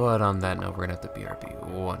 But on that note, we're gonna have to BRB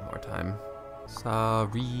one more time.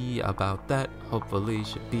 Sorry about that. Hopefully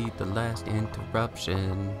should be the last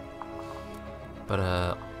interruption. But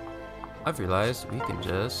I've realized we can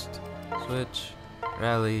just switch,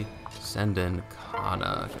 rally, send in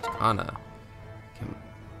Kana, because Kana can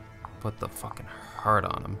put the fucking heart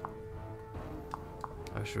on him.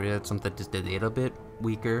 I wish we had something just a little bit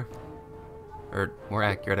weaker, or more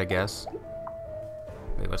accurate, I guess.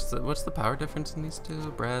 Wait, what's the power difference in these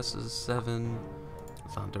two? Brass is 7,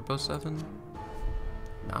 Thunderbow 7,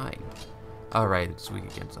 9. All right, it's weak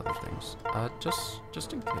against other things.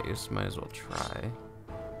 Just in case, might as well try.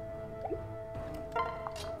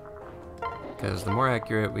 Because the more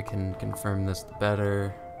accurate we can confirm this, the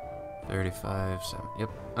better. 35, 7. Yep.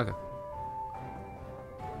 Okay.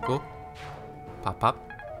 Cool. Pop,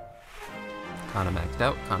 pop. Kana maxed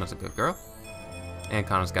out. Kana's a good girl. And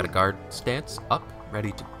Kana's got a guard stance up,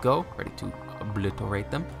 ready to go, ready to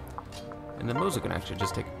obliterate them. And then Moza can actually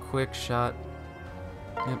just take a quick shot.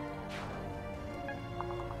 Yep.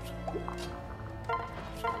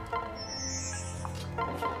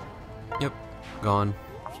 Yep. Gone.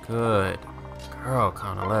 Good. Girl,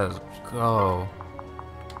 Kana, let's go.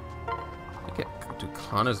 Okay, dude,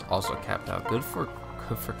 Kana's also capped out. Good for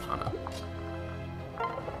Kana.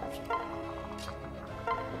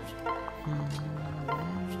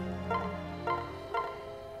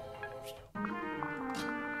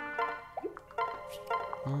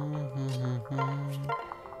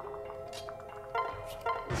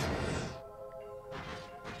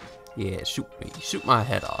 Yeah, shoot me. Shoot my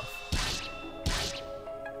head off.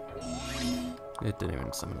 It didn't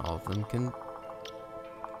even summon all of them.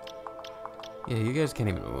 Yeah, you guys can't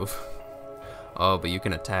even move. Oh, but you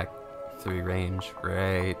can attack 3 range,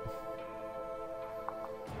 right?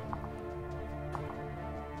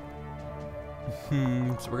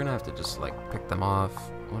 So we're gonna have to just like pick them off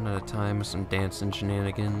one at a time with some dancing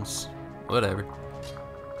shenanigans. Whatever.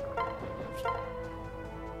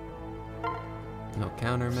 No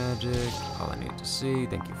counter magic. All I need to see.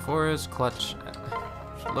 Thank you, Forest. Clutch.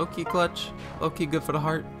 Low-key clutch. Low-key good for the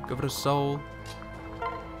heart. Good for the soul.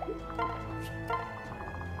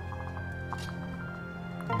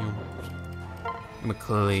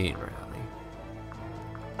 McLean rally.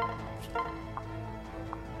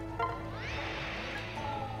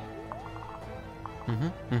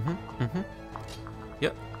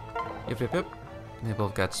 Yep. Yep. They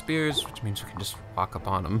both got spears, which means we can just walk up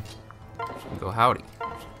on them and go howdy.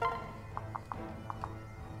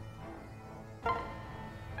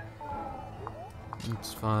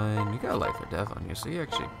 It's fine. You got a life or death on you, so you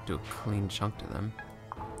actually do a clean chunk to them.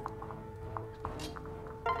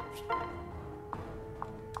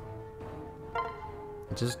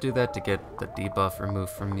 Just do that to get the debuff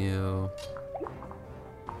removed from you.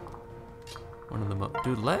 One of them up.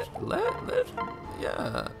 Dude, let.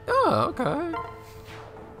 Yeah. Yeah, okay.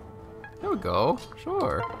 There we go.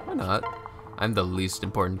 Sure. Why not? I'm the least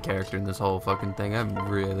important character in this whole fucking thing. I'm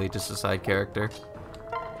really just a side character.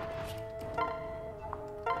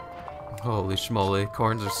 Holy schmoly.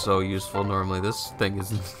 Corns are so useful normally. This thing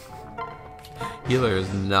isn't. Healer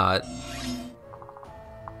is not.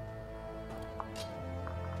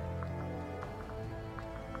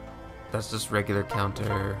 That's just regular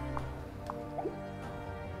counter.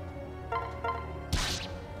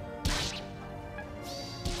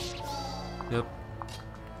 Yep.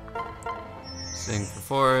 Sing for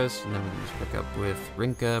Forest, and then we can just pick up with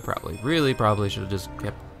Rinka. Probably should have just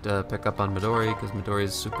kept pick up on Midori, because Midori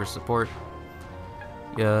is super support.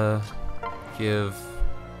 Yeah. Give.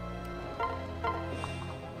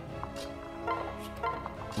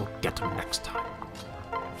 We'll get him next time.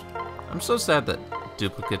 I'm so sad that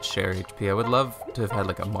duplicates share HP. I would love to have had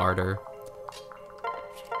like a martyr.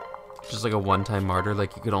 Just like a one-time martyr.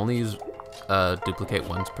 Like you could only use duplicate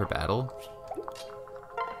once per battle.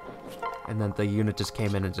 And then the unit just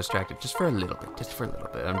came in and distracted just for a little bit.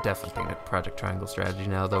 I'm definitely thinking of Project Triangle strategy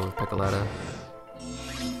now though with Piccoletta.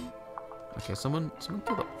 Okay, someone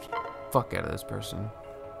kill the fuck out of this person.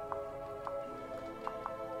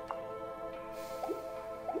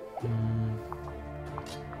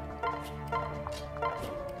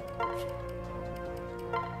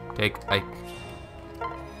 Take Ike.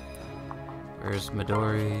 Where's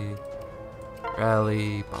Midori?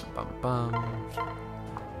 Rally. Bum.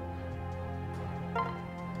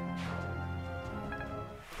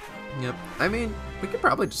 Yep. I mean, we could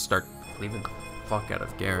probably just start leaving the fuck out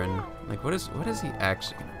of Garon. Like, what is he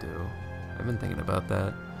actually gonna do? I've been thinking about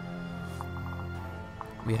that.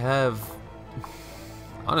 We have.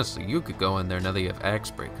 Honestly, you could go in there now that you have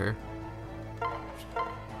Axe Breaker.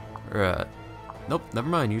 Or, nope, never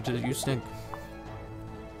mind. You stink.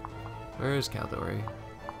 Where is Caldori?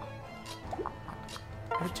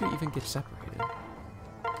 How did you even get separated?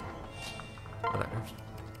 Whatever.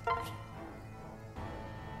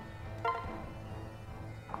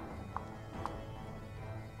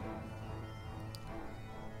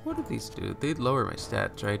 What do these do? They lower my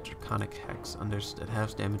stats, right? Draconic Hex, understood.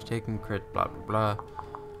 Half damage taken, crit, blah blah blah.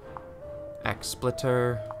 Axe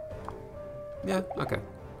Splitter. Yeah, okay.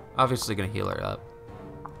 Obviously gonna heal her up.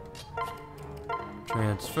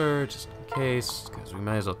 Transfer, just in case, because we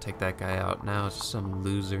might as well take that guy out now. It's just some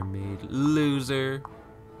loser made loser.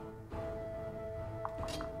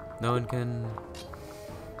 No one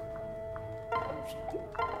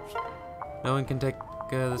can take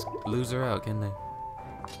this loser out, can they?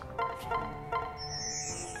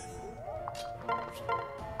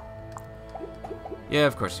 Yeah,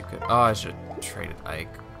 of course you could. Oh, I should have traded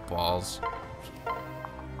Ike. Balls.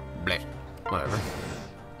 Bleh. Whatever.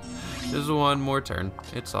 Just one more turn.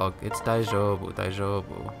 It's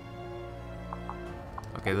Daijobu.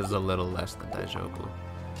 Okay, this is a little less than Daijobu.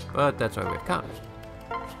 But that's why we have Kana.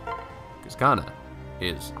 Because Kana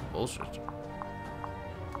is bullshit.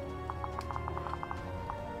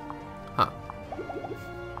 Huh.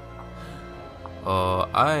 Oh,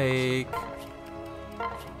 Ike.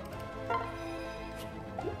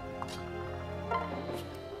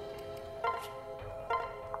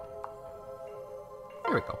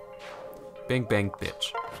 There we go. Bang bang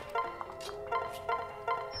bitch.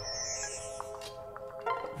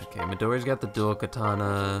 Okay, Midori's got the dual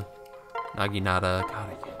katana. Naginata.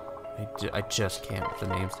 God, I just can't with the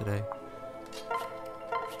names today.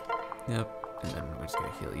 Yep. And then we're just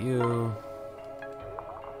gonna heal you.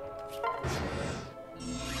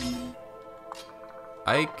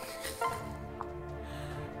 Ike.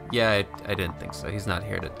 Yeah, I didn't think so. He's not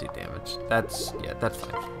here to do damage. That's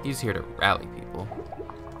fine. He's here to rally people.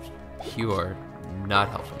 You are not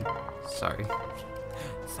helping. Sorry.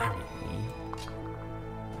 Sorry.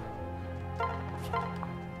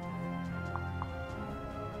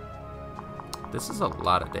 This is a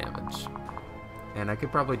lot of damage. And I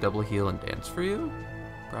could probably double heal and dance for you.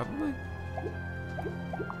 Probably.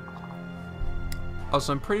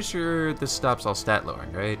 Also, I'm pretty sure this stops all stat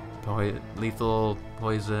lowering, right? Lethal,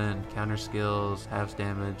 poison, counter skills, halves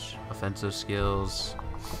damage, offensive skills.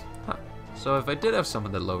 Huh. So if I did have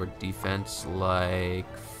someone that lowered defense,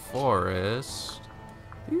 like Forrest,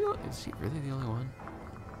 is he really the only one?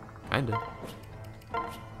 Kinda.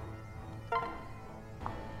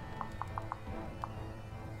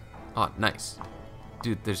 Oh, nice.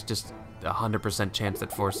 Dude, there's just 100% chance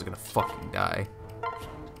that Forrest is gonna fucking die.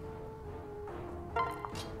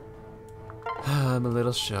 I'm a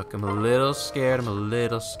little shook. I'm a little scared. I'm a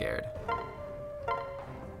little scared.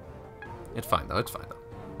 It's fine though. It's fine though.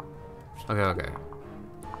 Okay, okay.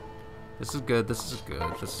 This is good. This is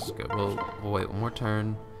good. This is good. We'll wait one more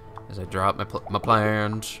turn as I drop my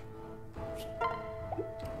plans.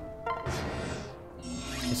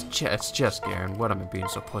 It's just Garon. What am I being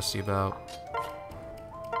so pussy about?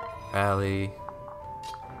 Rally.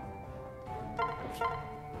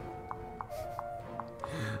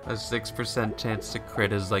 A 6% chance to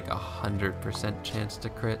crit is like 100% chance to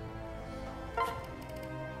crit.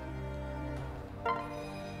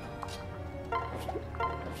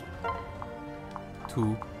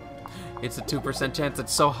 Two. It's a 2% chance.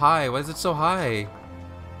 It's so high. Why is it so high?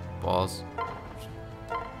 Balls.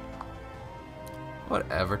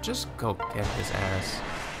 Whatever. Just go get his ass.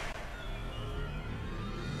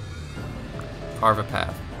 Carve a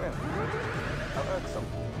path. Well, I'll earn some.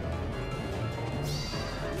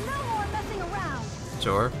 No more messing around.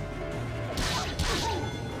 Sure.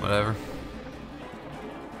 Whatever.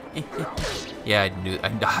 Yeah, I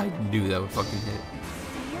knew that would fucking hit.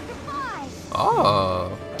 Say your goodbyes.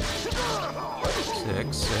 Oh.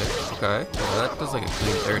 6. Okay. Well, that does like a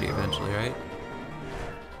clean 30 eventually, right?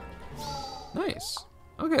 Nice.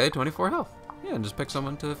 Okay, 24 health. Yeah, and just pick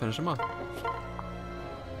someone to finish him off.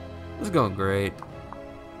 This is going great.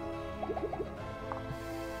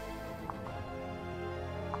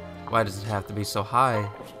 Why does it have to be so high?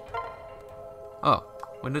 Oh,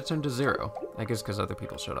 when did it turn to 0? I guess because other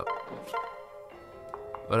people showed up.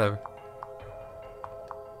 Whatever.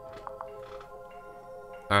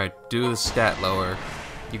 Alright, do the stat lower.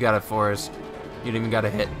 You got it, Forrest. You didn't even got a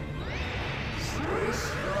hit.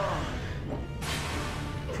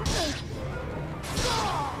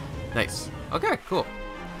 Nice. Okay, cool.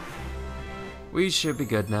 We should be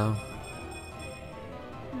good now.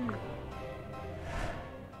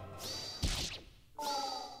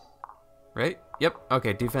 Right? Yep.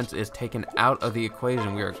 Okay, defense is taken out of the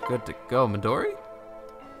equation. We are good to go. Midori?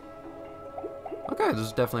 Okay, this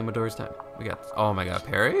is definitely Midori's time. We got this. Oh my god,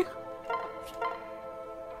 parry?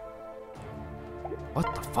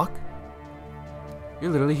 What the fuck?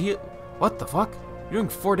 You're literally here. What the fuck? You're doing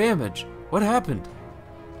 4 damage. What happened?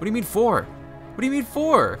 What do you mean 4? What do you mean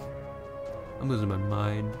 4? I'm losing my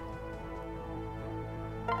mind.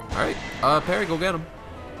 Alright, parry, go get him.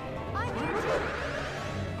 I'm here too.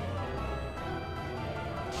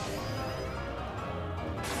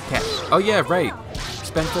 Catch. Oh yeah, right.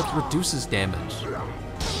 Spendthrift reduces damage.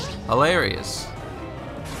 Hilarious.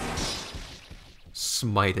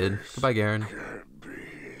 Smited. Goodbye, Garon.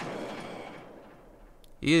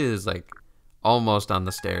 He is like almost on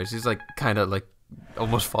the stairs. He's like kind of like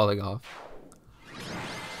almost falling off.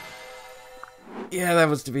 Yeah, that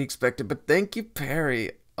was to be expected, but thank you,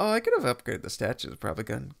 parry. Oh, I could have upgraded the statues. Probably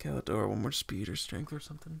gotten Calidor 1 more speed or strength or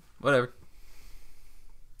something. Whatever.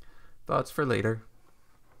 Thoughts for later.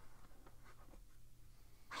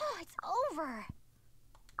 It's over.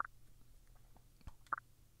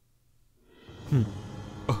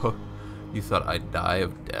 Oh, you thought I'd die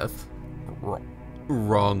of death?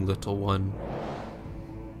 Wrong, little one.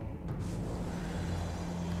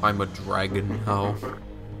 I'm a dragon now.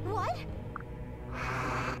 What?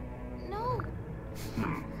 No.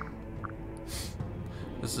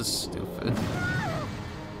 This is stupid.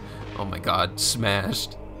 Oh my god,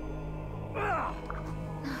 smashed.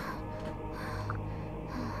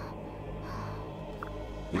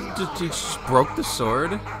 He just broke the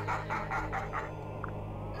sword?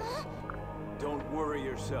 Don't worry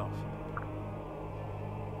yourself.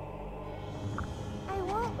 I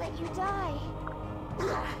won't let you die.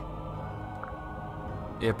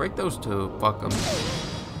 Yeah, break those two. Fuck them.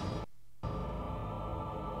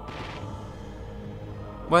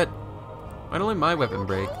 What? Why don't only my weapon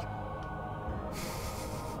break?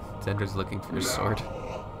 Xander's looking for his sword.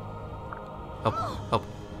 Help, help.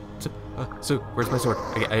 Sue, where's my sword?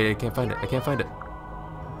 I can't find it. I can't find it.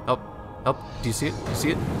 Help, help. Do you see it? Do you see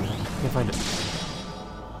it? I can't find it.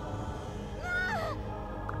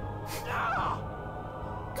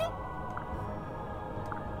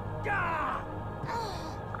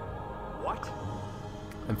 What?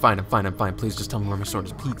 I'm fine, I'm fine, I'm fine. Please just tell me where my sword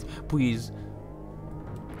is. Please, please.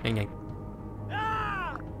 Hang on.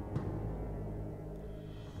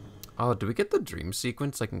 Oh, do we get the dream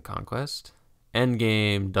sequence like in Conquest?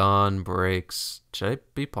 Endgame, dawn breaks. Should I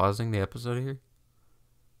be pausing the episode here?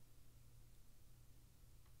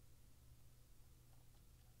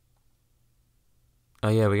 Oh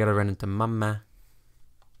yeah, we gotta run into Mama.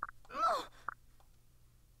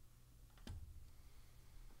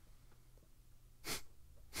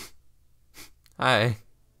 Hi.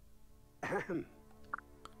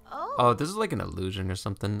 Oh, this is like an illusion or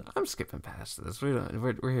something. I'm skipping past this.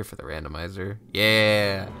 We're here for the randomizer.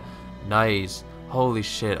 Yeah. Nice. Holy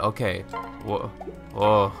shit. Okay. Whoa.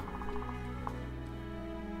 Whoa.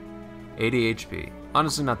 80 HP.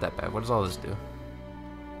 Honestly, not that bad. What does all this do?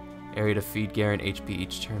 Area to feed Garon HP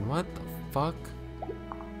each turn. What the fuck?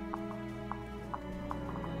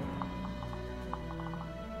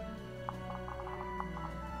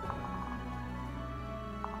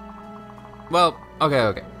 Well,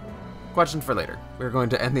 okay. Question for later. We're going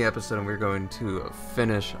to end the episode and we're going to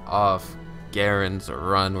finish off Garon's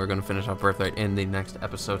run. We're going to finish off Birthright in the next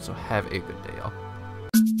episode, so have a good day, y'all.